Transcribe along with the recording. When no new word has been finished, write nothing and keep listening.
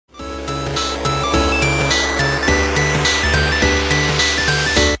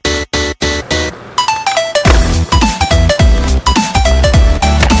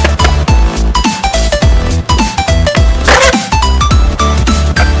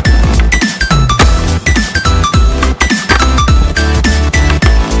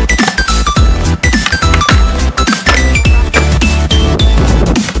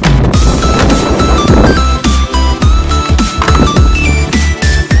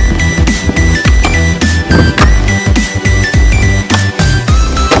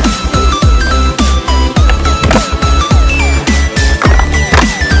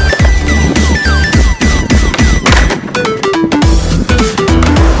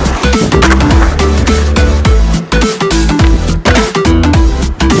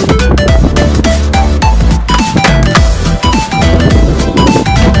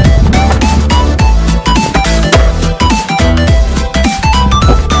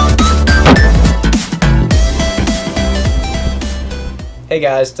Hey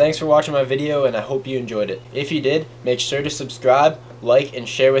guys, thanks for watching my video and I hope you enjoyed it. If you did, make sure to subscribe, like, and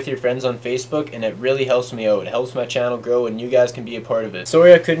share with your friends on Facebook, and it really helps me out. It helps my channel grow and you guys can be a part of it.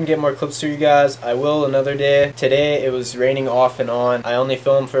 Sorry I couldn't get more clips for you guys. I will another day. Today it was raining off and on. I only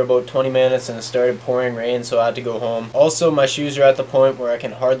filmed for about 20 minutes and it started pouring rain, so I had to go home. Also, my shoes are at the point where I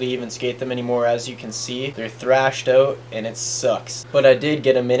can hardly even skate them anymore. As you can see, they're thrashed out and it sucks. But I did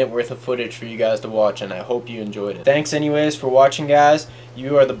get a minute worth of footage for you guys to watch and I hope you enjoyed it. Thanks anyways for watching, guys.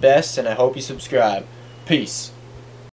 You are the best and I hope you subscribe. Peace.